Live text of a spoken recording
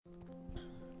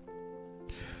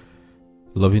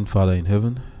Loving Father in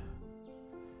heaven,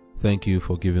 thank you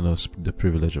for giving us the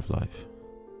privilege of life.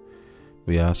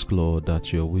 We ask, Lord,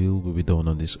 that your will be done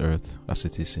on this earth as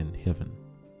it is in heaven.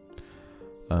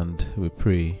 And we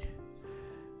pray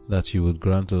that you would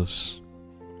grant us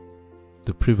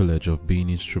the privilege of being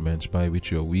instruments by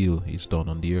which your will is done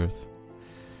on the earth.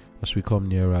 As we come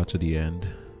nearer to the end,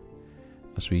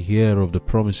 as we hear of the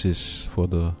promises for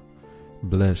the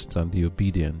blessed and the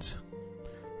obedient,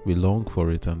 we long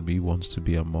for it and we want to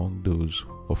be among those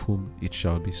of whom it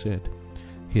shall be said,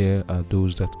 here are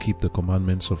those that keep the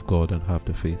commandments of God and have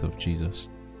the faith of Jesus.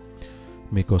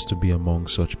 Make us to be among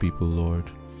such people, Lord.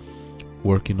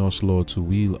 Work in us, Lord, to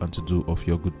will and to do of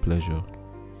your good pleasure.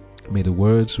 May the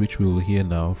words which we will hear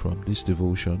now from this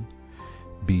devotion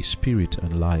be spirit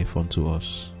and life unto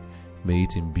us. May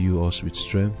it imbue us with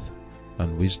strength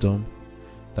and wisdom,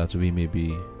 that we may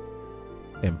be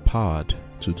empowered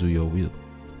to do your will.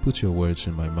 Put your words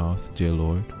in my mouth, dear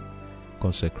Lord.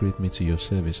 Consecrate me to your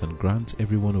service and grant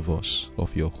every one of us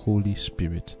of your Holy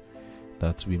Spirit,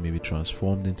 that we may be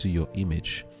transformed into your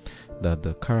image, that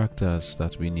the characters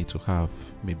that we need to have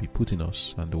may be put in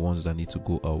us, and the ones that need to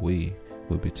go away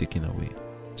will be taken away.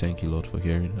 Thank you, Lord, for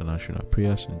hearing and answering our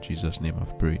prayers. In Jesus' name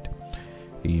I've prayed.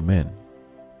 Amen.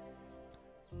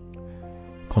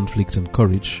 Conflict and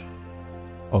Courage,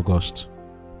 August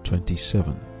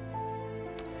 27.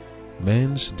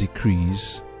 Men's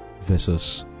decrees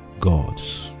versus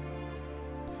God's.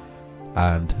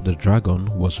 And the dragon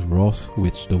was wroth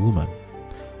with the woman,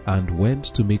 and went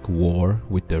to make war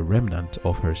with the remnant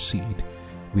of her seed,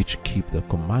 which keep the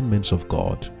commandments of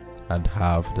God, and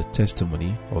have the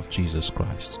testimony of Jesus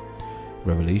Christ.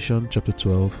 Revelation chapter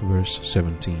 12, verse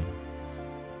 17.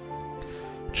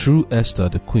 Through Esther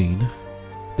the queen,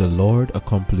 the Lord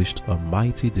accomplished a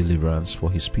mighty deliverance for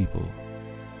his people.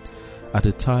 At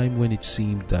a time when it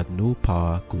seemed that no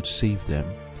power could save them,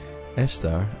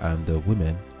 Esther and the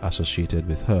women associated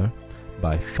with her,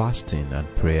 by fasting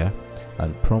and prayer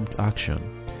and prompt action,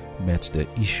 met the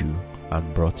issue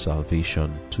and brought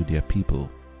salvation to their people.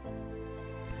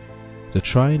 The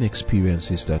trying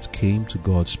experiences that came to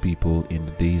God's people in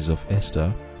the days of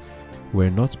Esther were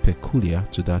not peculiar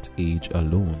to that age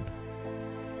alone.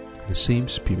 The same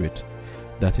spirit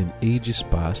that in ages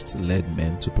past led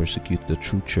men to persecute the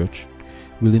true church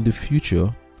will in the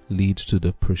future lead to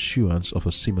the pursuance of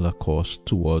a similar course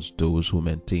towards those who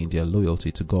maintain their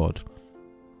loyalty to God.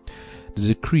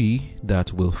 The decree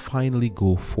that will finally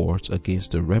go forth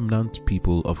against the remnant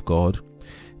people of God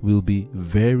will be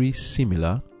very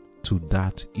similar to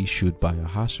that issued by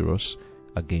Ahasuerus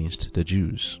against the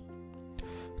Jews.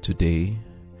 Today,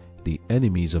 the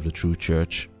enemies of the true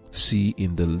church see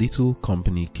in the little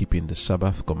company keeping the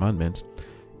Sabbath commandment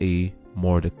a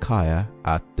Mordecai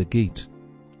at the gate.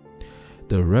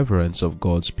 The reverence of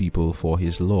God's people for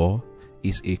his law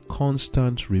is a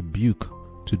constant rebuke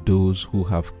to those who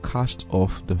have cast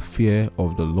off the fear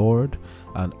of the Lord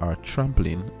and are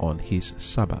trampling on his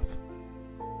Sabbath.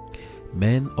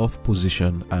 Men of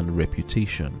position and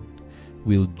reputation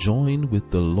will join with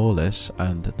the lawless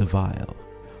and the vile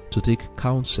to take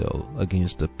counsel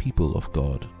against the people of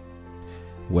God.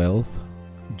 Wealth,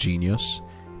 genius,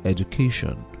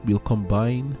 education will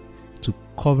combine to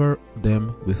cover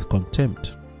them with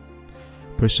contempt.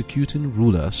 Persecuting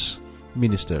rulers,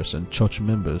 ministers, and church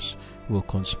members will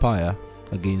conspire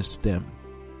against them.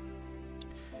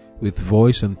 With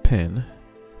voice and pen,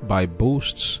 by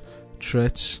boasts,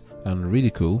 threats, and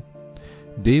ridicule,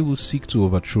 they will seek to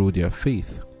overthrow their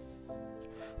faith.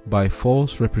 By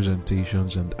false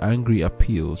representations and angry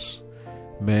appeals,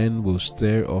 men will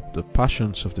stir up the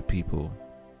passions of the people.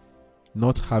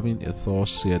 Not having a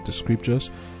thus saith the Scriptures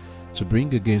to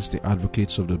bring against the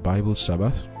advocates of the Bible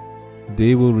Sabbath,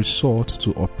 they will resort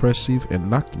to oppressive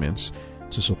enactments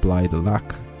to supply the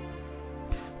lack.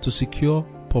 To secure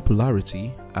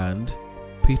popularity and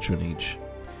patronage,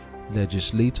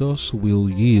 legislators will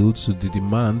yield to the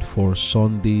demand for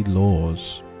Sunday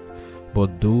laws.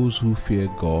 But those who fear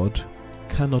God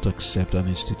cannot accept an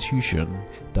institution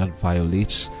that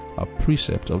violates a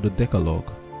precept of the Decalogue.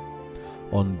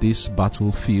 On this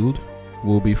battlefield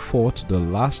will be fought the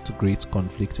last great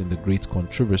conflict in the great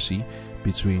controversy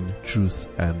between truth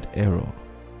and error,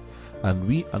 and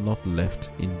we are not left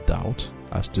in doubt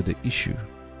as to the issue.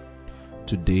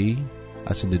 Today,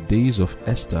 as in the days of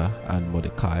Esther and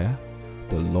Mordecai,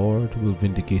 the Lord will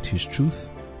vindicate his truth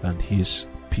and his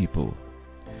people.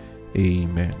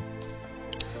 Amen.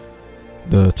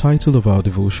 The title of our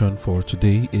devotion for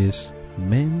today is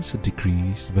Men's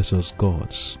Decrees versus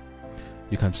God's.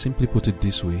 You can simply put it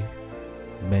this way: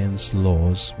 men's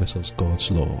laws versus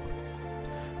God's law.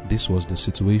 This was the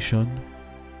situation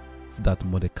that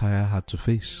Mordecai had to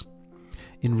face.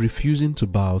 In refusing to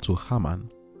bow to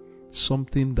Haman,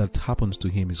 something that happens to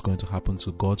him is going to happen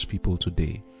to God's people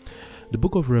today. The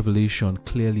book of Revelation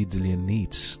clearly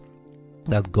delineates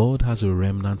that God has a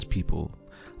remnant people,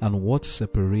 and what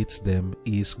separates them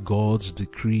is God's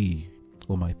decree.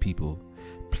 Oh, my people,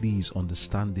 please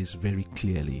understand this very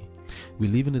clearly. We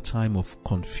live in a time of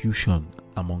confusion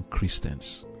among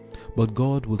Christians, but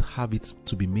God would have it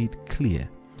to be made clear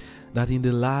that in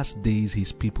the last days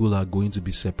His people are going to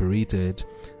be separated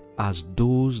as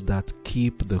those that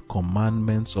keep the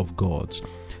commandments of God.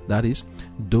 That is,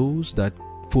 those that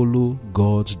follow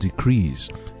God's decrees,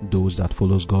 those that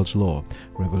follows God's law.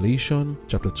 Revelation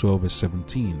chapter 12 verse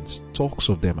 17 talks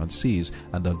of them and says,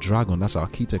 and the dragon, that's our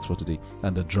key text for today,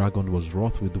 and the dragon was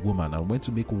wroth with the woman and went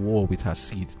to make war with her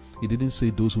seed. It didn't say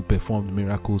those who performed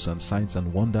miracles and signs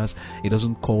and wonders. It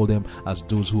doesn't call them as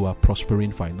those who are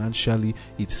prospering financially.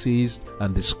 It says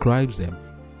and describes them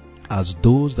as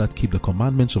those that keep the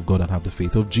commandments of God and have the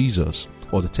faith of Jesus,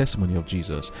 or the testimony of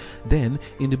Jesus. Then,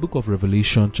 in the book of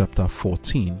Revelation chapter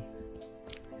 14,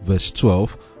 verse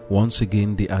 12, once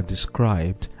again they are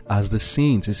described as the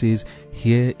saints. It says,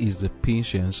 here is the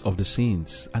patience of the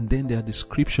saints. And then their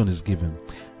description is given.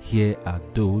 Here are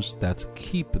those that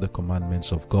keep the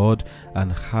commandments of God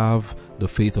and have the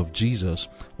faith of Jesus.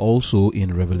 Also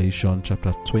in Revelation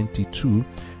chapter 22,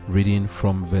 reading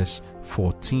from verse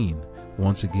 14.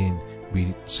 Once again,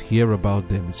 we hear about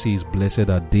them. It says, blessed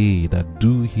are they that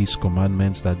do His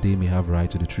commandments, that they may have right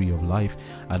to the tree of life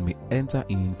and may enter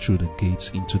in through the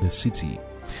gates into the city.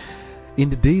 In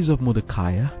the days of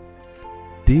Mordecai,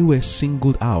 they were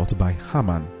singled out by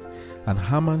Haman, and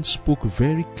Haman spoke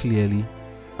very clearly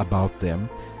about them.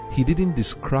 He didn't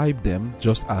describe them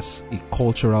just as a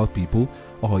cultural people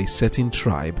or a certain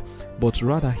tribe, but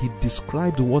rather he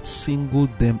described what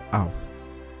singled them out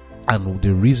and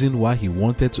the reason why he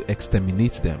wanted to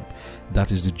exterminate them.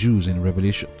 That is the Jews.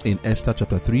 In Esther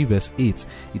chapter 3 verse 8,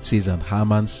 it says, and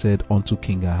Haman said unto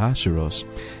King Ahasuerus,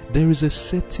 there is a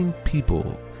certain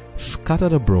people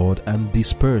scattered abroad and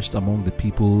dispersed among the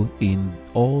people in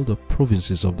all the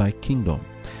provinces of thy kingdom,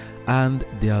 and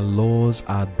their laws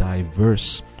are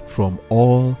diverse from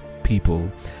all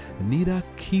people, neither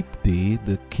keep they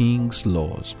the king's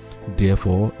laws.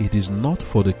 Therefore it is not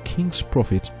for the king's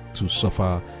profit to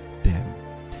suffer them.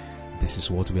 This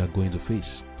is what we are going to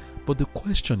face. But the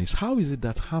question is, how is it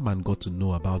that Haman got to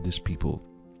know about these people?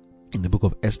 In the book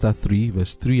of Esther 3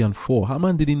 verse 3 and 4,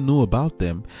 Haman didn't know about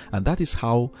them, and that is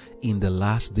how in the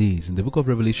last days, in the book of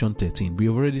Revelation 13, we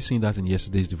have already seen that in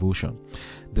yesterday's devotion,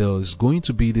 there is going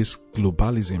to be this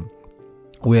globalism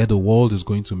where the world is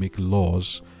going to make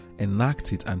laws,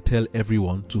 enact it, and tell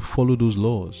everyone to follow those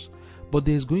laws. But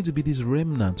there is going to be this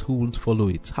remnant who won't follow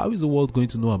it. How is the world going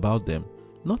to know about them?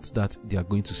 Not that they are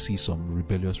going to see some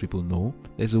rebellious people. No,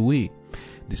 there's a way.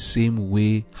 The same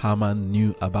way Haman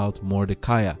knew about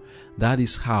Mordecai. That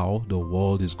is how the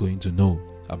world is going to know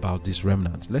about this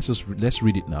remnant. Let's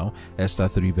read it now. Esther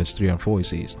 3 verse 3 and 4, it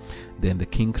says, then the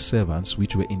king's servants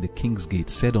which were in the king's gate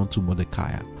said unto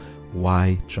Mordecai,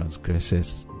 why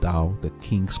transgressest thou the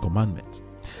king's commandment?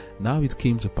 Now it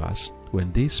came to pass,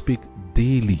 when they spake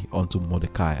daily unto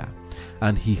Mordecai,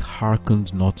 and he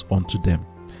hearkened not unto them,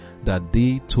 that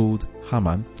they told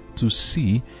Haman to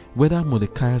see whether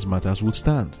Mordecai's matters would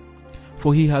stand.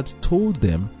 For he had told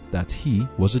them that he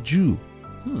was a Jew.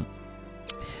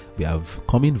 We have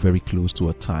come in very close to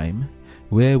a time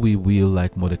where we will,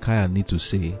 like Mordecai, need to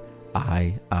say,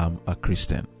 I am a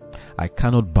Christian. I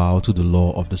cannot bow to the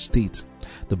law of the state.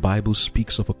 The Bible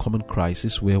speaks of a common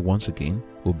crisis where, once again,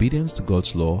 obedience to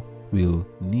God's law will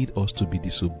need us to be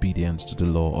disobedient to the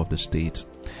law of the state.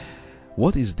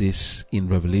 What is this? In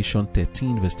Revelation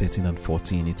 13 verse 13 and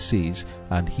 14, it says,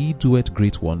 and he doeth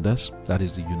great wonders. That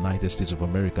is the United States of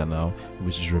America now,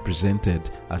 which is represented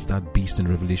as that beast in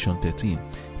Revelation 13.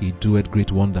 He doeth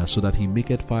great wonders, so that he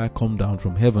maketh fire come down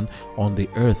from heaven on the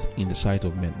earth in the sight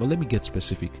of men. But let me get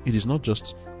specific. It is not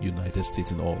just United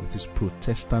States in all. It is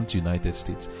Protestant United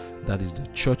States. That is the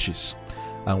churches.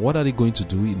 And what are they going to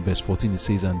do? In verse 14 it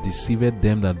says, and deceived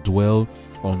them that dwell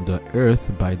on the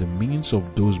earth by the means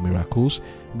of those miracles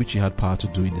which he had power to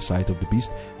do in the sight of the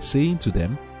beast, saying to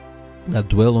them that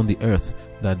dwell on the earth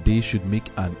that they should make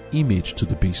an image to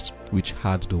the beast which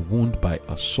had the wound by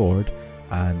a sword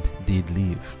and did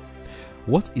live.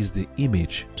 What is the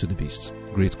image to the beast?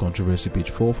 Great controversy,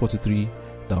 page 443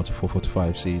 down to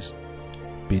 445 says,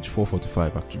 page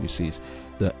 445 actually says,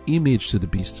 the image to the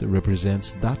beast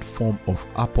represents that form of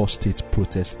apostate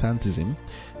Protestantism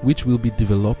which will be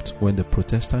developed when the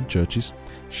Protestant churches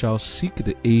shall seek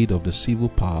the aid of the civil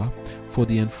power for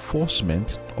the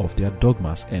enforcement of their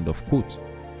dogmas. End of quote.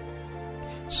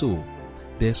 So,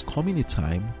 there's coming a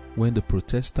time when the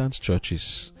Protestant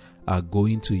churches are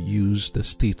going to use the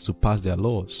state to pass their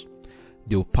laws.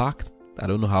 They'll pack, I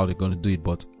don't know how they're going to do it,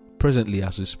 but presently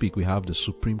as we speak, we have the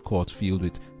Supreme Court filled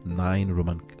with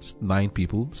 9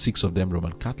 people, 6 of them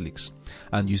Roman Catholics.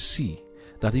 And you see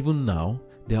that even now,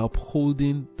 they are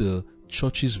upholding the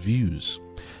church's views.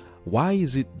 Why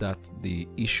is it that the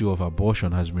issue of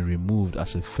abortion has been removed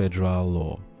as a federal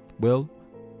law? Well,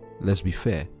 let's be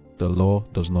fair. The law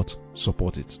does not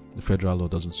support it. The federal law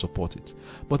doesn't support it.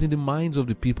 But in the minds of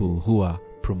the people who are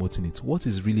promoting it, what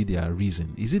is really their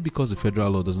reason? Is it because the federal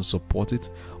law doesn't support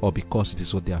it, or because it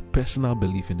is what their personal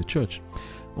belief in the church?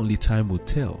 Only time will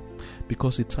tell,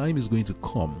 because a time is going to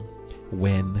come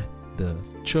when the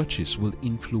churches will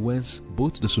influence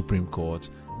both the Supreme Court,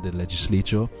 the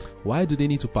legislature. Why do they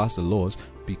need to pass the laws?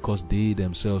 Because they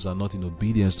themselves are not in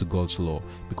obedience to God's law.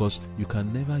 Because you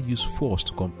can never use force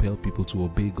to compel people to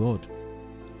obey God.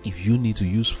 If you need to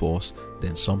use force,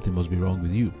 then something must be wrong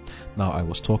with you. Now, I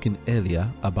was talking earlier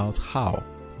about how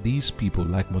these people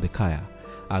like Mordecai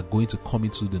are going to come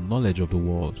into the knowledge of the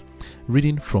world.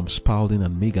 Reading from Spalding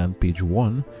and Megan, page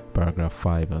 1, paragraph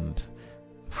 5 and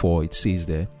 4, it says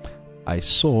there, I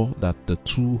saw that the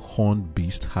 2-horned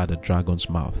beast had a dragon's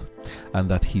mouth, and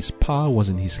that his power was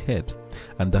in his head,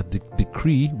 and that the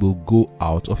decree will go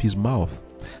out of his mouth.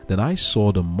 Then I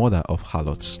saw the mother of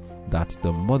harlots, that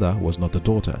the mother was not the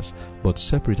daughters, but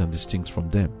separate and distinct from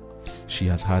them. She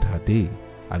has had her day,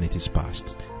 and it is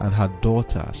past. And her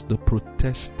daughters, the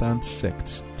Protestant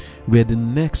sects, were the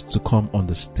next to come on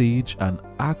the stage and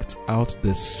act out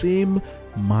the same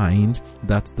mind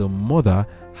that the mother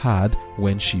had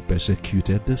when she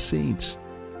persecuted the saints.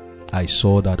 I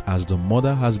saw that as the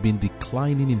mother has been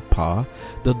declining in power,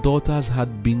 the daughters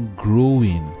had been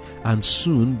growing, and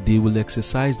soon they will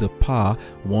exercise the power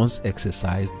once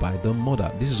exercised by the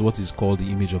mother. This is what is called the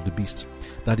image of the beast.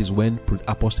 That is when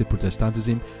apostate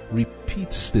Protestantism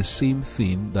repeats the same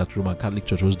thing that Roman Catholic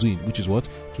Church was doing, which is what?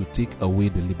 To take away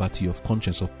the liberty of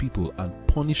conscience of people and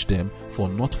punish them for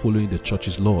not following the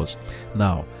church's laws.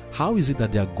 Now, how is it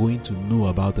that they are going to know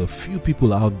about a few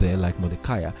people out there like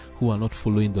Mordecai who are not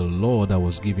following the law that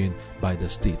was given by the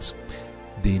state?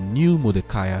 They knew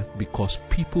Mordecai because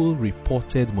people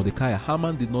reported Mordecai.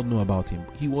 Haman did not know about him.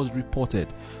 He was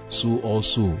reported. So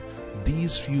also,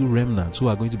 these few remnants who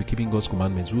are going to be keeping God's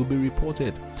commandments will be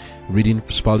reported. Reading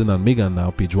Spalding and Megan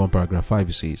now, page 1, paragraph 5,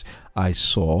 it says, I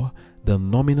saw the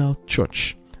nominal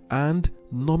church and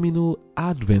nominal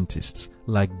Adventists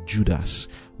like Judas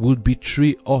would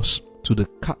betray us to the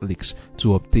Catholics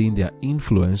to obtain their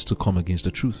influence to come against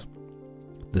the truth.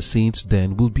 The saints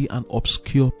then will be an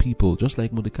obscure people, just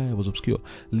like Mordecai was obscure,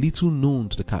 little known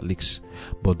to the Catholics.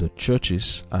 But the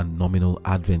churches and nominal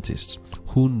Adventists,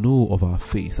 who know of our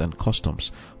faith and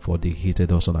customs, for they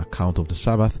hated us on account of the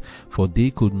Sabbath, for they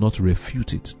could not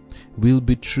refute it, will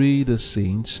betray the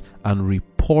saints and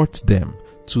report them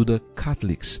to the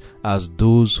Catholics as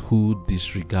those who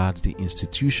disregard the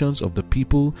institutions of the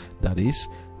people, that is,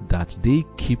 that they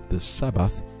keep the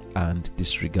Sabbath and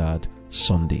disregard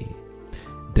Sunday.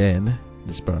 Then,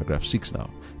 this paragraph 6 now,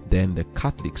 then the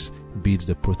Catholics bid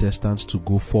the Protestants to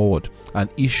go forward and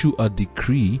issue a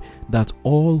decree that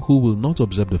all who will not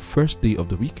observe the first day of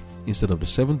the week instead of the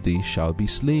 7th day shall be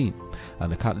slain,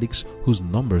 and the Catholics, whose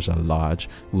numbers are large,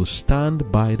 will stand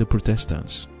by the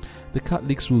Protestants. The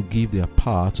Catholics will give their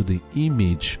power to the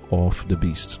image of the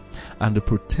beast, and the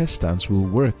Protestants will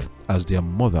work as their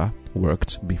mother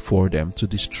worked before them to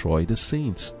destroy the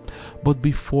saints. But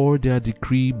before their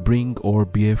decree bring or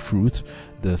bear fruit,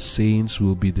 the saints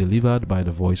will be delivered by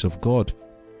the voice of God.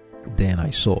 Then I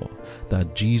saw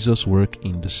that Jesus' work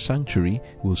in the sanctuary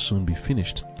will soon be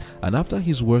finished, and after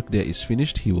his work there is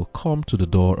finished, he will come to the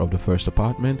door of the first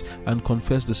apartment and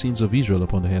confess the sins of Israel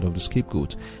upon the head of the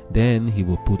scapegoat. Then he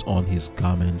will put on his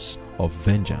garments of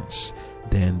vengeance.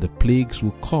 Then the plagues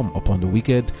will come upon the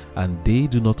wicked, and they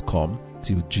do not come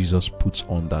till Jesus puts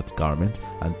on that garment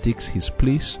and takes his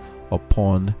place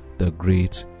upon the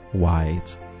great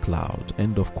white cloud.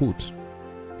 End of quote.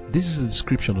 This is a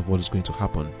description of what is going to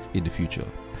happen in the future.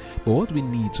 But what we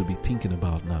need to be thinking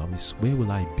about now is, where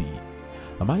will I be?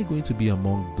 Am I going to be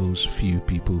among those few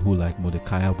people who, like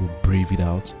Mordecai, will brave it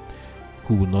out,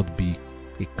 who will not be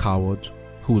a coward,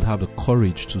 who will have the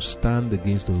courage to stand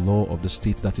against the law of the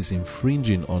state that is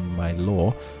infringing on my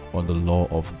law, on the law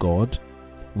of God?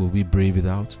 Will we brave it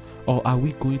out? Or are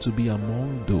we going to be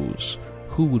among those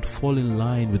who would fall in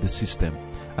line with the system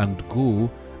and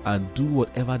go and do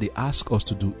whatever they ask us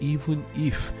to do, even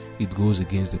if it goes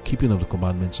against the keeping of the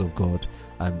commandments of God,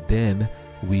 and then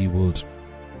we would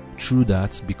through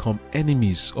that become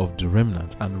enemies of the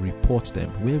remnant and report them,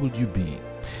 where would you be?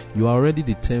 You are already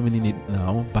determining it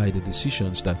now by the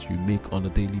decisions that you make on a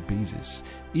daily basis.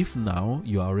 If now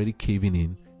you are already caving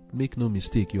in, make no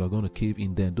mistake, you are going to cave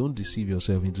in then. Don't deceive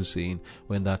yourself into saying,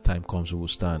 when that time comes, we will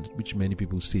stand, which many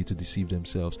people say to deceive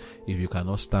themselves. If you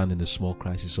cannot stand in the small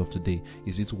crisis of today,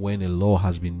 is it when a law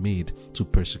has been made to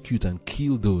persecute and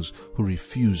kill those who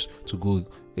refuse to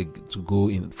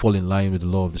fall in line with the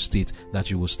law of the state that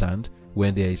you will stand?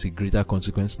 When there is a greater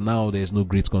consequence, now there is no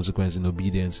great consequence in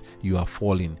obedience, you are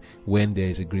falling. When there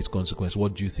is a great consequence,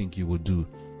 what do you think you will do?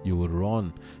 You will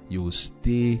run. You will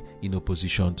stay in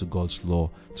opposition to God's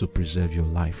law to preserve your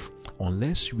life.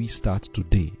 Unless we start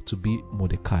today to be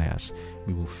Mordecai's,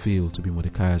 we will fail to be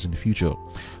Mordecai's in the future.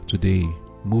 Today,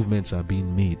 movements are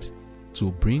being made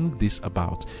to bring this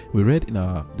about. We read in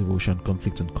our devotion,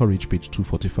 Conflict and Courage, page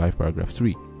 245, paragraph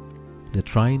 3. The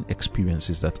trying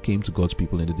experiences that came to God's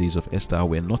people in the days of Esther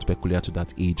were not peculiar to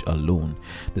that age alone.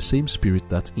 The same spirit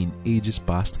that in ages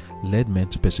past led men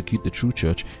to persecute the true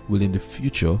church will in the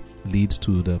future lead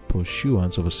to the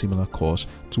pursuance of a similar course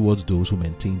towards those who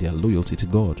maintain their loyalty to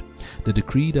God. The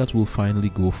decree that will finally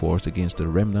go forth against the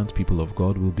remnant people of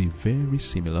God will be very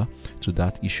similar to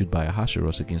that issued by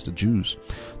Ahasuerus against the Jews.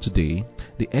 Today,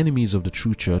 the enemies of the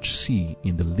true church see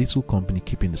in the little company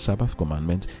keeping the Sabbath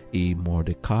commandment a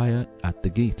Mordecai at the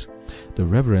gate. The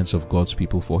reverence of God's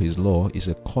people for his law is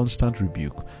a constant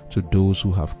rebuke to those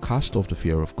who have cast off the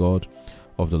fear of God,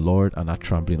 of the Lord, and are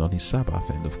trampling on his Sabbath.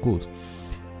 End of quote.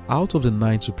 Out of the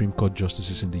 9 Supreme Court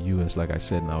justices in the US, like I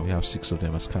said, now we have 6 of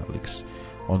them as Catholics.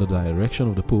 Under the direction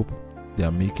of the Pope, they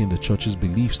are making the church's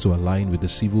beliefs to align with the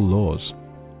civil laws.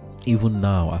 Even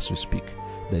now, as we speak,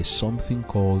 there is something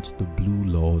called the Blue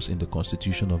Laws in the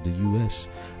Constitution of the US,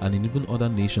 and in even other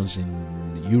nations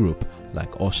in Europe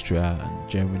like Austria and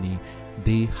Germany,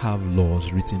 they have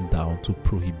laws written down to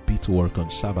prohibit work on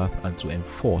Sabbath and to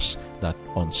enforce that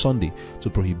on Sunday, to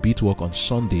prohibit work on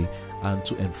Sunday and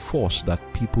to enforce that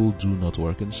people do not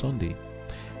work on Sunday.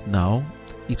 Now,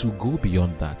 it will go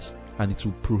beyond that, and it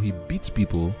will prohibit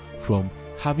people from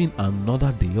having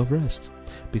another day of rest,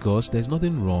 because there's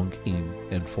nothing wrong in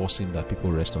enforcing that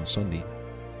people rest on Sunday.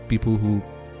 People who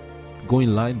go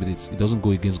in line with it, it doesn't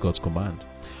go against God's command.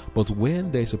 But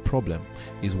when there's a problem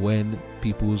is when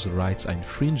people's rights are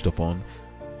infringed upon,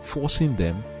 forcing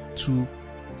them to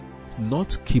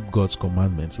not keep God's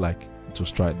commandments like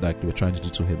they were trying to do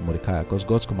to him, Mordecai, because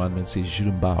God's commandment says you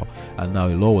shouldn't bow, and now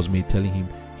a law was made telling him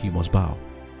he must bow.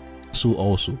 So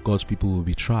also God's people will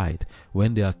be tried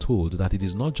when they are told that it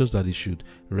is not just that they should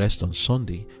rest on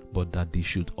Sunday, but that they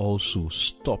should also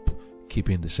stop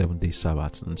keeping the 7-day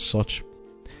Sabbath. And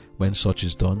when such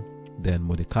is done, then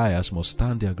Mordecai's must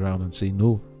stand their ground and say,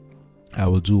 no, I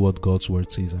will do what God's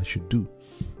word says I should do.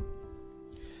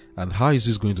 And how is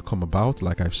this going to come about?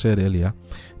 Like I've said earlier,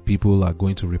 people are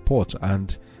going to report,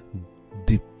 and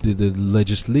the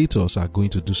legislators are going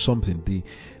to do something. The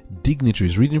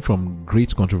dignitaries, reading from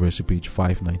Great Controversy, page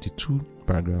 592,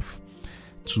 paragraph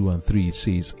 2 and 3, it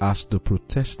says, as the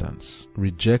Protestants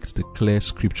reject the clear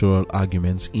scriptural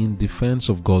arguments in defense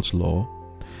of God's law,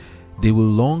 they will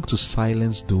long to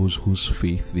silence those whose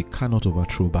faith they cannot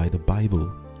overthrow by the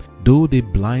Bible. Though they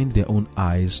blind their own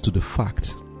eyes to the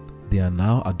fact, they are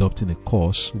now adopting a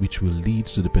course which will lead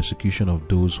to the persecution of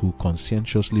those who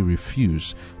conscientiously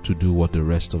refuse to do what the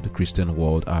rest of the Christian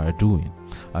world are doing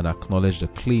and acknowledge the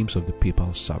claims of the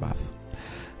papal Sabbath.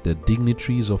 The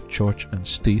dignitaries of church and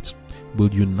state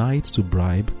will unite to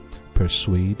bribe,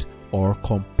 persuade, or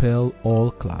compel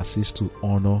all classes to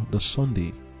honor the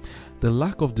Sunday. The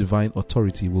lack of divine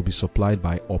authority will be supplied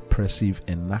by oppressive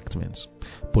enactments.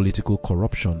 Political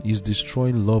corruption is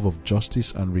destroying love of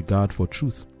justice and regard for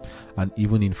truth. And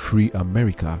even in free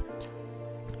America,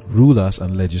 rulers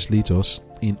and legislators,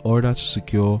 in order to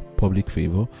secure public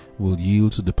favor, will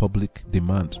yield to the popular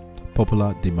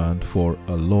demand for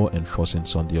a law enforcing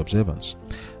Sunday observance.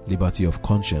 Liberty of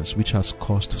conscience, which has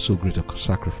cost so great a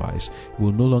sacrifice,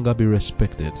 will no longer be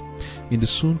respected. In the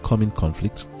soon coming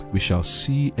conflict, we shall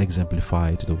see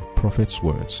exemplified the prophet's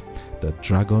words. The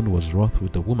dragon was wroth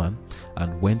with the woman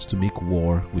and went to make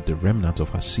war with the remnant of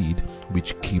her seed,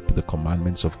 which keep the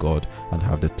commandments of God and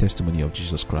have the testimony of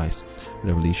Jesus Christ.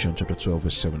 Revelation chapter 12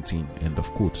 verse 17, end of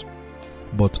quote.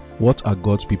 But what are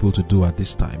God's people to do at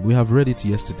this time? We have read it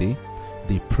yesterday.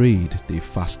 They prayed, they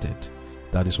fasted.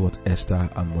 That is what Esther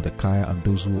and Mordecai and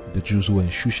the Jews who were in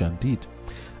Shushan did.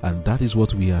 And that is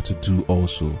what we are to do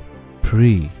also.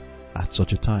 Pray at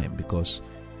such a time, because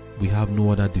we have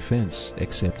no other defense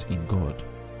except in God.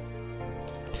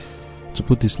 To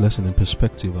put this lesson in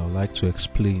perspective, I would like to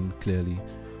explain clearly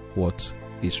what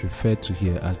is referred to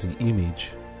here as the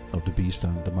image of the beast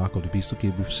and the mark of the beast. Okay,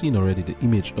 we've seen already the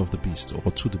image of the beast,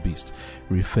 or to the beast,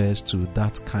 refers to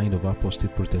that kind of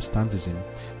apostate Protestantism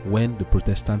when the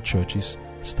Protestant churches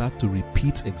start to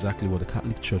repeat exactly what the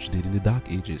Catholic Church did in the Dark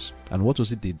Ages. And what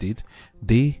was it they did?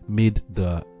 They made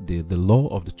the law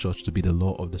of the church to be the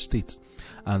law of the state,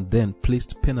 and then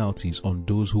placed penalties on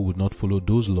those who would not follow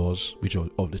those laws, which are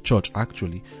of the church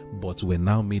actually, but were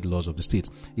now made laws of the state.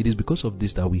 It is because of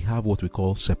this that we have what we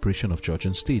call separation of church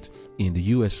and state in the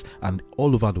US and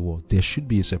all over the world. There should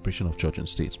be a separation of church and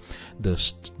state. The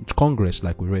Congress,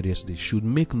 like we read yesterday, should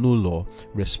make no law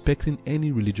respecting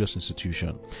any religious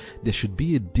institution. There should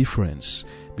be a difference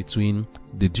between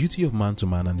the duty of man to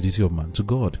man and the duty of man to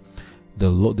God. The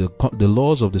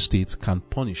laws of the state can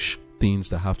punish things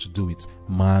that have to do with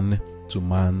man to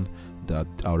man, that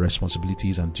our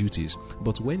responsibilities and duties.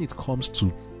 But when it comes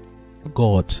to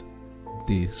God,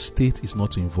 the state is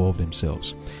not to involve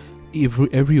themselves.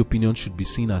 Every opinion should be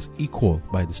seen as equal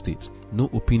by the state. No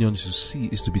opinion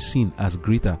is to be seen as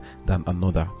greater than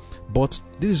another. But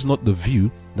this is not the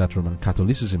view that Roman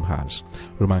Catholicism has.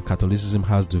 Roman Catholicism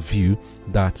has the view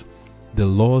that the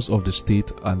laws of the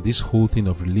state and this whole thing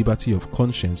of liberty of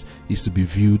conscience is to be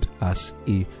viewed as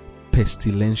a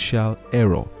pestilential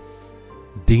error.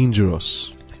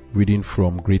 Dangerous. Reading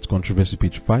from Great Controversy,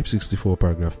 page 564,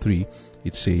 paragraph 3,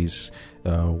 it says,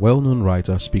 well-known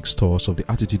writer speaks to us of the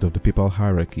attitude of the papal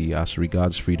hierarchy as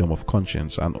regards freedom of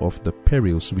conscience and of the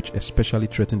perils which especially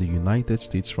threaten the United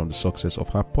States from the success of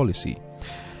her policy.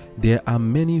 There are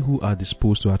many who are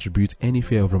disposed to attribute any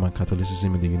fear of Roman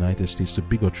Catholicism in the United States to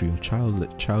bigotry or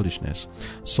childishness.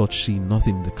 Such see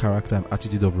nothing in the character and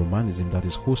attitude of Romanism that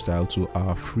is hostile to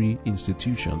our free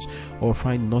institutions, or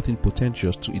find nothing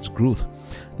potentious to its growth.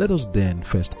 Let us then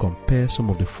first compare some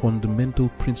of the fundamental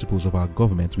principles of our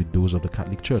government with those of the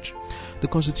Catholic Church. The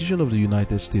Constitution of the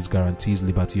United States guarantees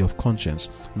liberty of conscience.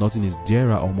 Nothing is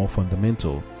dearer or more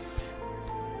fundamental.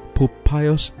 Pope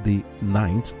Pius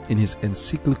IX, in his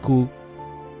encyclical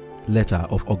letter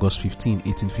of August 15,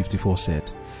 1854,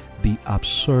 said, "The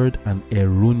absurd and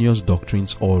erroneous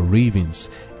doctrines or ravings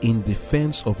in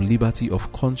defense of liberty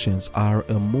of conscience are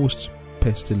a most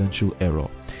pestilential error,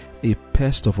 a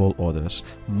pest of all others,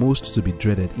 most to be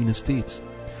dreaded in a state."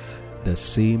 The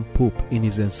same Pope, in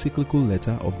his encyclical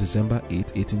letter of December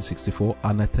 8, 1864,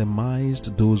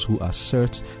 anathemized those who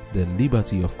assert the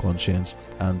liberty of conscience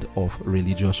and of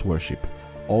religious worship.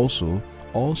 Also,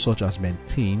 all such as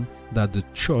maintain that the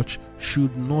church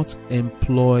should not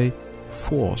employ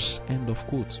force. End of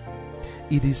quote.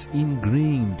 It is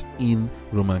ingrained in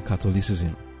Roman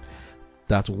Catholicism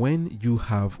that when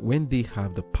they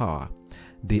have the power,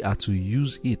 they are to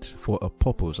use it for a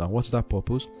purpose. And what's that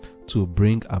purpose? To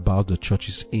bring about the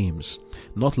church's aims.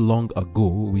 Not long ago,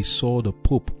 we saw the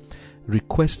Pope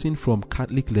requesting from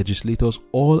Catholic legislators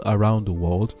all around the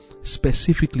world,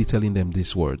 specifically telling them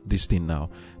this thing now.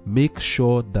 Make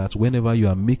sure that whenever you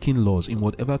are making laws in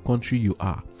whatever country you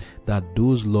are, that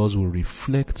those laws will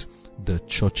reflect the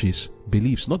church's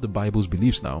beliefs. Not the Bible's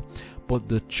beliefs now, but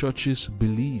the church's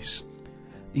beliefs.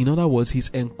 In other words, he's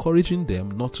encouraging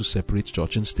them not to separate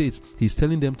church and state. He's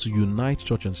telling them to unite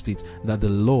church and state, that the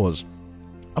laws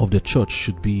of the church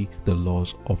should be the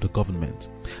laws of the government.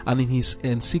 And in his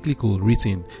encyclical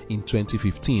written in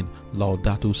 2015,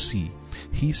 Laudato Si,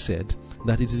 he said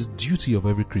that it is duty of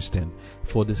every Christian,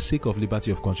 for the sake of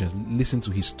liberty of conscience, listen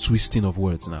to his twisting of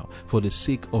words now, for the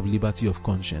sake of liberty of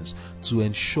conscience, to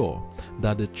ensure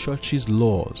that the church's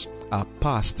laws are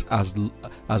passed as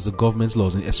the government's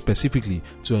laws, and specifically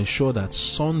to ensure that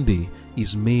Sunday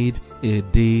is made a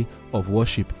day of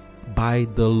worship by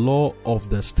the law of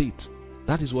the state.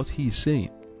 That is what he is saying.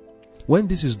 When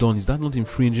this is done, is that not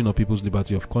infringing on people's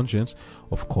liberty of conscience?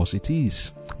 Of course it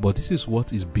is. But this is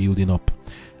what is building up.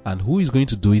 And who is going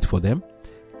to do it for them?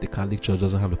 The Catholic Church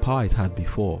doesn't have the power it had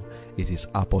before. It is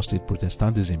apostate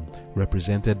Protestantism,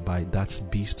 represented by that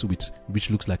beast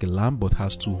which looks like a lamb but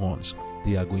has two horns.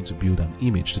 They are going to build an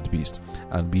image to the beast,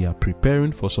 and we are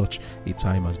preparing for such a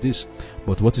time as this.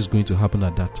 But what is going to happen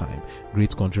at that time?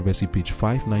 Great Controversy, page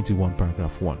 591,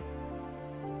 paragraph 1.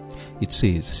 It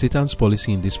says, Satan's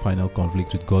policy in this final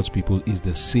conflict with God's people is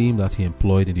the same that he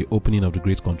employed in the opening of the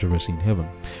great controversy in heaven.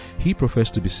 He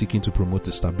professed to be seeking to promote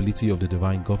the stability of the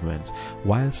divine government,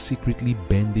 while secretly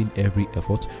bending every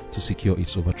effort to secure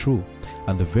its overthrow.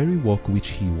 And the very work which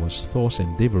he was thus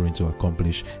endeavoring to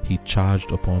accomplish, he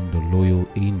charged upon the loyal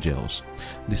angels.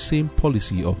 The same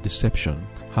policy of deception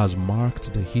has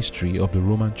marked the history of the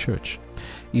Roman Church.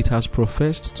 It has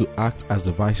professed to act as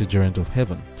the vicegerent of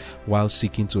heaven, while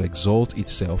seeking to exalt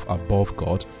itself above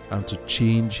God and to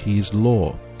change his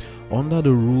law. under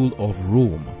the rule of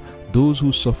Rome, those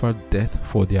who suffered death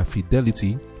for their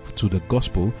fidelity to the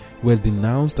gospel were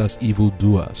denounced as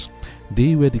evildoers.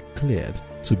 They were declared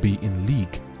to be in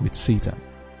league with Satan,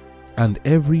 and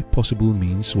every possible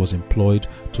means was employed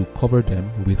to cover them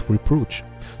with reproach,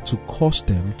 to cause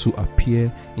them to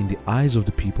appear in the eyes of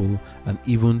the people and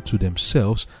even to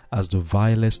themselves as the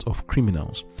vilest of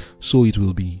criminals. So it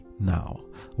will be now.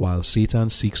 While Satan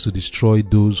seeks to destroy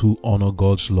those who honor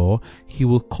God's law, he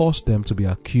will cause them to be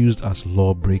accused as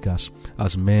lawbreakers,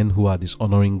 as men who are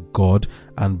dishonoring God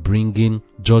and bringing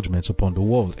judgments upon the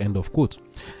world. End of quote.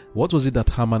 What was it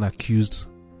that Haman accused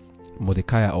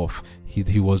Mordecai of?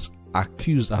 He was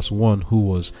accused as one who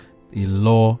was a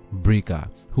lawbreaker,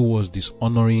 who was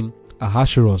dishonoring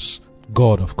Ahasuerus,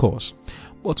 God, of course.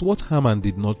 But what Haman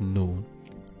did not know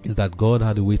is that God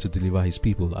had a way to deliver his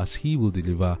people, as he will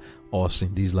deliver us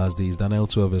in these last days. Daniel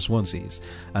 12 verse 1 says,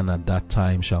 "And at that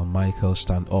time shall Michael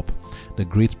stand up, the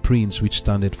great prince which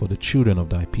standeth for the children of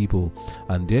thy people,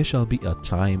 and there shall be a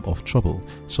time of trouble,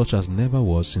 such as never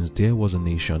was since there was a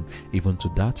nation, even to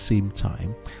that same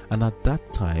time. And at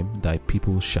that time thy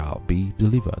people shall be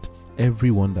delivered, every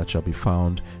one that shall be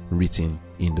found written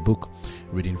in the book."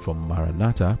 Reading from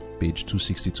Maranatha, page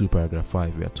 262, paragraph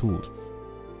 5, we are told,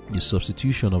 the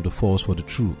substitution of the false for the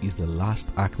true is the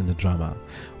last act in the drama.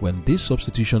 When this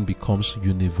substitution becomes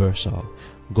universal,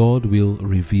 God will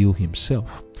reveal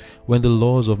himself. When the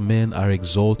laws of men are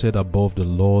exalted above the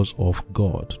laws of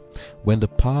God, when the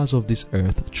powers of this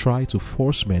earth try to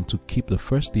force men to keep the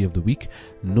first day of the week,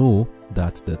 know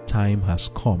that the time has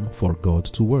come for God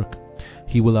to work.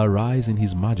 He will arise in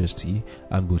his majesty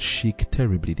and will shake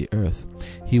terribly the earth.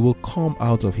 He will come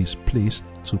out of his place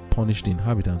to punish the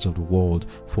inhabitants of the world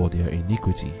for their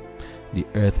iniquity. The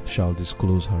earth shall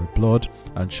disclose her blood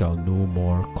and shall no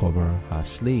more cover her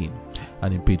slain.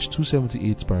 And in page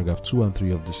 278, paragraph 2 and 3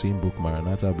 of the same book,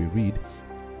 Maranatha, we read,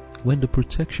 "When the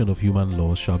protection of human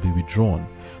laws shall be withdrawn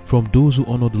from those who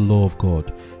honor the law of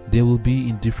God, there will be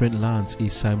in different lands a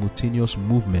simultaneous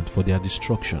movement for their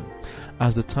destruction.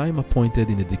 As the time appointed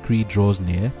in the decree draws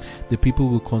near, the people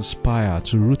will conspire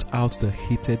to root out the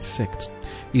hated sect.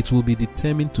 It will be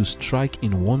determined to strike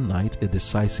in one night a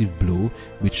decisive blow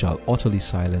which shall utterly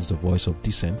silence the voice of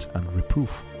dissent and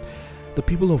reproof. The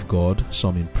people of God,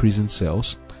 some in prison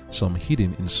cells, some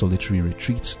hidden in solitary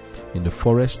retreats, in the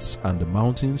forests and the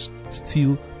mountains,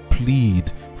 still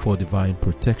plead for divine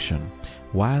protection,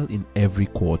 while in every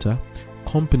quarter,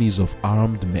 companies of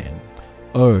armed men,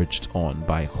 urged on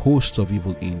by hosts of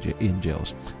evil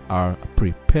angels, are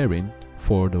preparing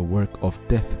for the work of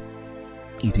death.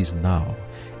 It is now,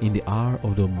 in the hour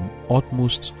of the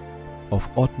utmost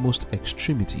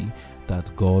extremity, that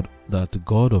the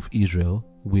God of Israel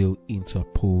will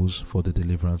interpose for the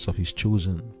deliverance of his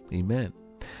chosen." Amen.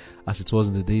 As it was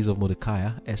in the days of Mordecai,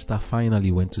 Esther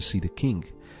finally went to see the king.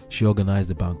 She organized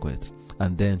the banquet,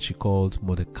 and then she called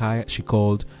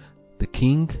the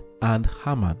king and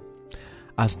Haman.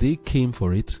 As they came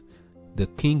for it, the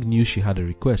king knew she had a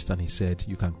request, and he said,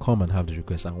 "You can come and have the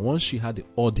request." And once she had the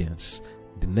audience,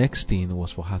 the next thing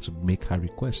was for her to make her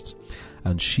request.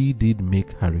 And she did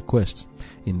make her request.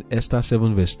 In Esther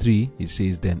 7 verse 3, it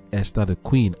says, "Then Esther the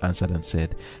queen answered and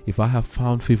said, If I have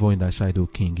found favor in thy sight, O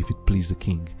king, if it please the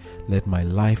king, let my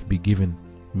life be given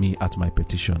me at my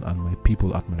petition, and my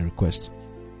people at my request.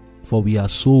 For we are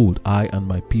sold, I and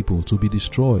my people, to be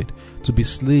destroyed, to be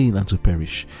slain, and to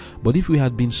perish. But if we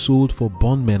had been sold for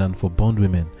bondmen and for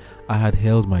bondwomen, I had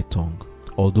held my tongue,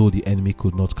 although the enemy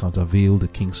could not countervail the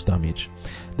king's damage."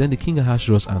 Then the king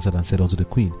Ahasuerus answered and said unto the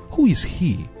queen, "Who is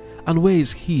he? And where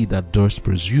is he that durst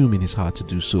presume in his heart to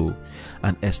do so?"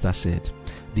 And Esther said,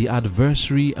 "The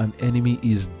adversary and enemy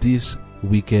is this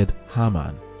wicked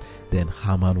Haman." Then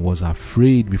Haman was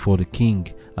afraid before the king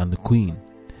and the queen.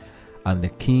 And the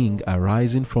king,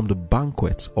 arising from the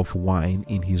banquet of wine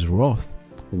in his wrath,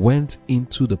 went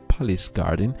into the palace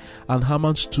garden, and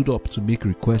Haman stood up to make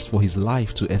request for his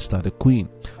life to Esther the queen,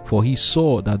 for he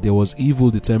saw that there was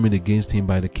evil determined against him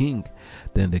by the king.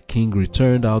 Then the king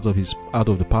returned out of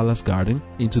the palace garden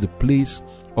into the place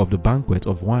of the banquet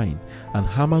of wine, and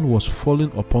Haman was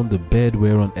fallen upon the bed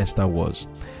whereon Esther was.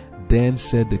 Then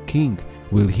said the king,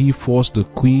 "Will he force the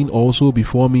queen also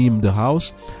before me in the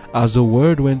house?" As the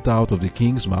word went out of the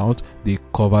king's mouth, they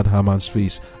covered Haman's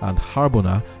face. And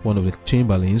Harbona, one of the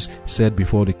chamberlains, said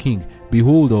before the king,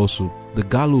 "Behold also, the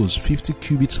gallows 50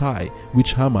 cubits high,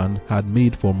 which Haman had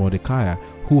made for Mordecai,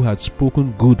 who had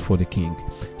spoken good for the king,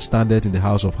 standeth in the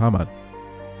house of Haman."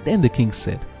 Then the king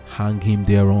said, "Hang him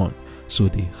thereon." So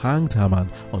they hanged Haman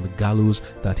on the gallows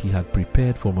that he had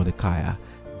prepared for Mordecai.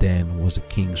 Then was the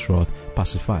king's wrath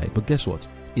pacified. But guess what?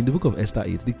 in the book of Esther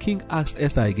 8, the king asked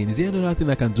Esther again, is there any other thing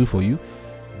I can do for you?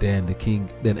 Then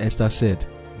Esther said,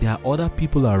 there are other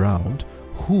people around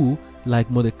who,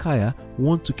 like Mordecai,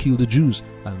 want to kill the Jews,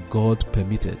 and God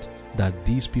permitted that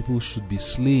these people should be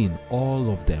slain,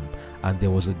 all of them, and there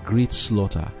was a great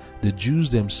slaughter. The Jews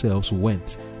themselves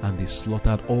went and they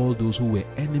slaughtered all those who were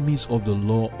enemies of the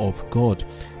law of God.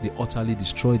 They utterly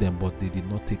destroyed them, but they did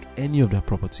not take any of their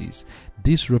properties.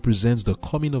 This represents the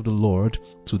coming of the Lord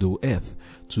to the earth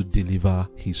to deliver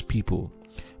his people.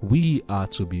 We are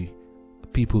to be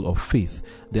people of faith.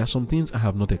 There are some things I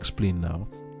have not explained now,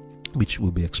 which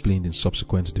will be explained in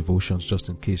subsequent devotions, just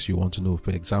in case you want to know.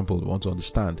 For example, you want to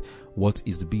understand what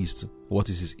is the beast, what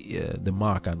is the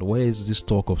mark, and where is this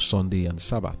talk of Sunday and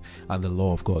Sabbath and the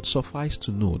law of God. Suffice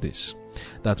to know this,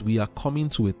 that we are coming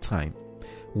to a time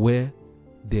where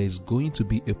there is going to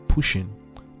be a pushing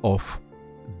of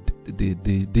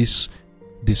this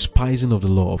despising of the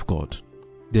law of God.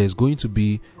 There is going to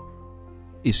be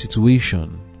a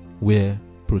situation where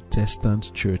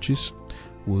Protestant churches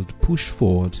would push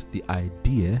forward the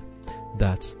idea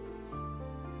that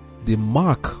the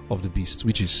mark of the beast,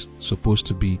 which is supposed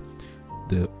to be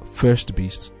the first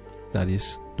beast, that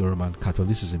is the Roman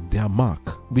Catholicism, their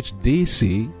mark, which they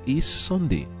say is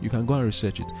Sunday. You can go and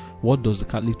research it. What does the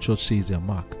Catholic Church say is their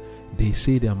mark? They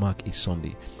say their mark is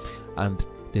Sunday. And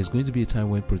there's going to be a time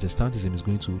when Protestantism is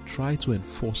going to try to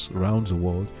enforce around the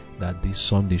world that this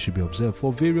Sunday should be observed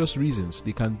for various reasons.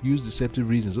 They can use deceptive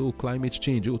reasons, climate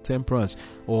change, temperance,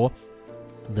 or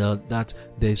that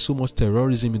there is so much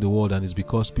terrorism in the world and it's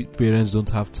because parents don't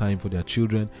have time for their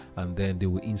children, and then they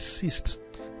will insist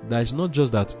that it's not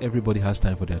just that everybody has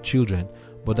time for their children,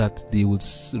 but that they would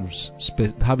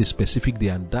have a specific day,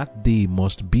 and that day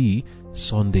must be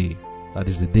Sunday. That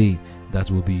is the day that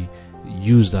will be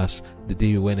used as the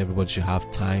day when everybody should have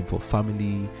time for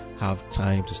family, have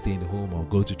time to stay in the home or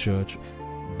go to church,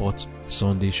 but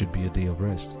Sunday should be a day of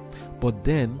rest. But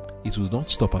then it will not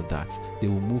stop at that. They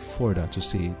will move further to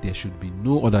say there should be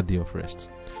no other day of rest.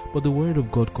 But the word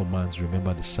of God commands,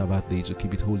 remember the Sabbath day to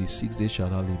keep it holy. 6 days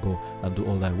shalt thou labor and do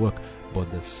all thy work,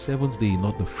 but the seventh day,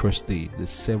 not the first day. The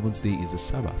seventh day is the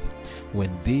Sabbath.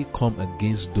 When they come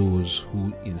against those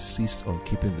who insist on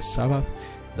keeping the Sabbath,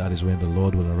 that is when the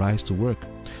Lord will arise to work.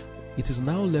 It is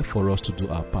now left for us to do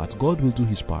our part. God will do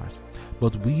his part,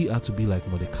 but we are to be like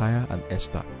Mordecai and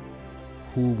Esther,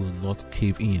 who will not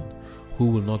cave in, who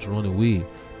will not run away,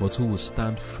 but who will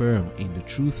stand firm in the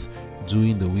truth,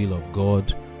 doing the will of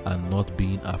God, and not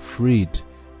being afraid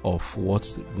of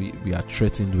what we are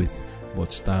threatened with,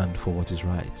 but stand for what is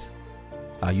right.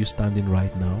 Are you standing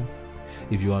right now?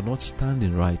 If you are not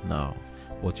standing right now,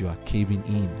 but you are caving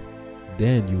in,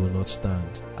 then you will not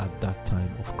stand at that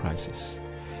time of crisis.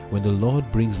 When the Lord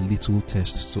brings little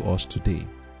tests to us today,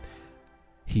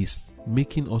 he's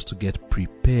making us to get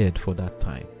prepared for that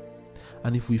time.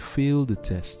 And if we fail the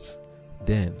test,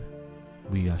 then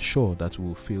we are sure that we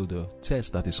will fail the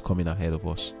test that is coming ahead of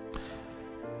us.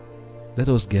 Let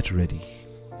us get ready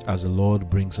as the Lord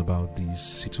brings about these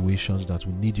situations that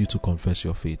will need you to confess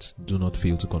your faith. Do not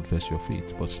fail to confess your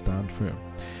faith, but stand firm.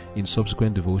 In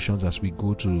subsequent devotions, as we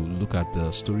go to look at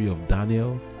the story of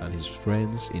Daniel and his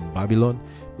friends in Babylon,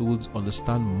 we will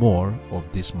understand more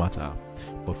of this matter.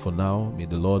 But for now, may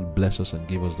the Lord bless us and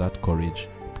give us that courage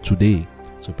today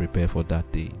to prepare for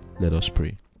that day. Let us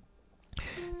pray.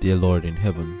 Dear Lord in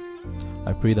heaven,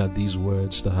 I pray that these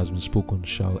words that has been spoken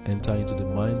shall enter into the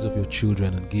minds of your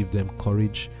children and give them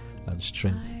courage and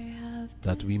strength,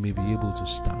 that we may be able to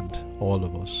stand, all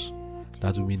of us,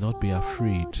 that we may not be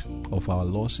afraid of our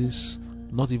losses,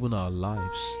 not even our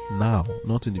lives, now,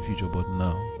 not in the future, but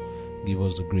now. Give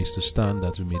us the grace to stand,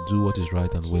 that we may do what is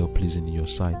right and well-pleasing in your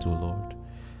sight, O Lord.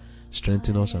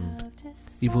 Strengthen us and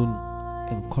even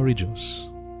encourage us,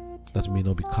 that we may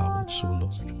not be cowards, O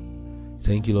Lord.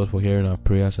 Thank you, Lord, for hearing our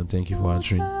prayers, and thank you for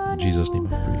answering. In Jesus' name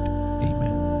I've prayed.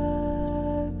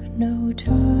 Amen. No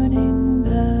turning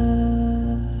back.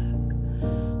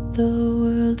 The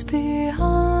world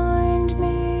behind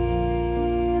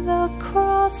me, the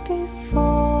cross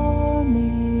before me.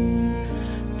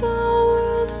 The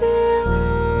world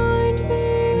behind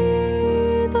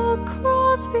me, the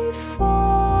cross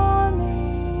before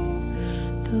me.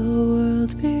 The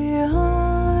world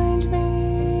behind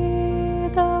me,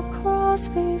 the cross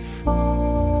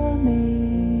before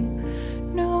me.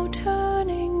 No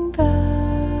turning back,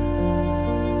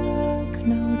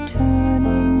 no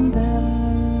turning back.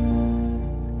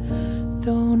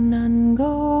 Though none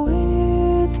go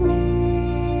with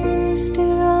me,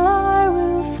 still I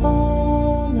will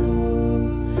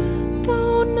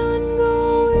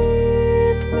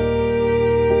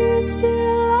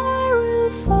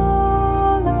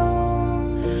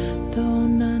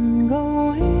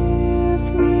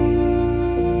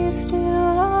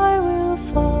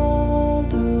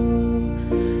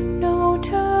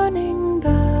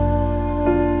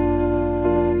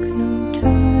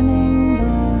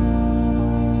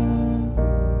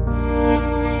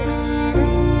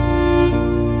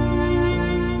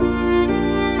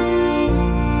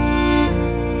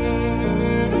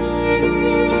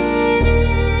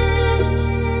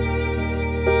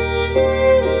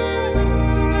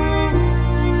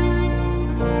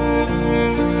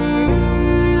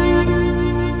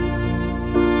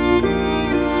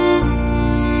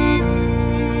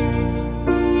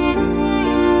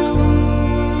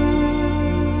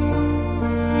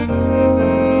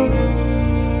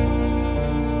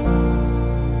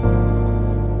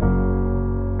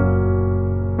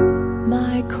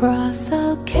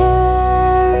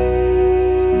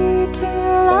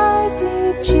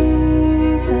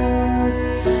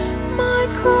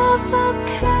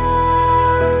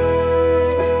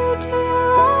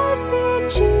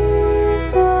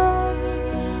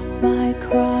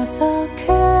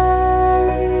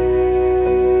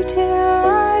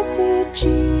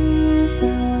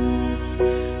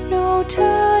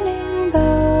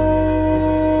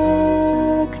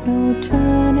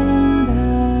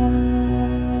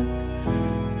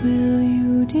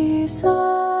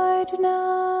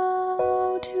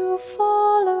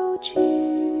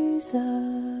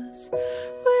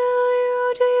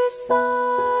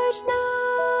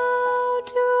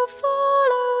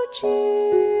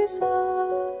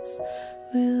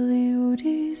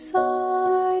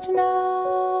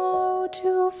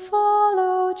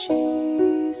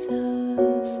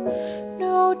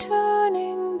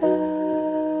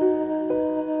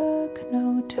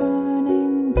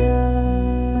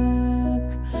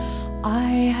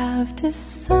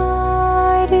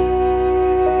decided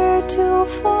to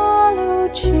follow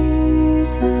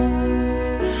Jesus.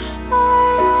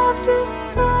 I have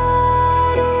decided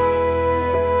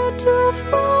to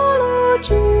follow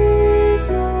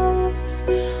Jesus.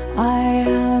 I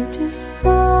have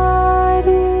decided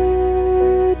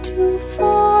to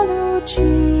follow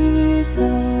Jesus.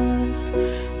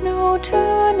 No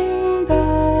turning back,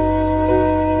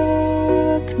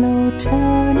 no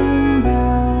turning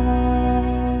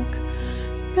back,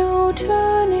 no turning back.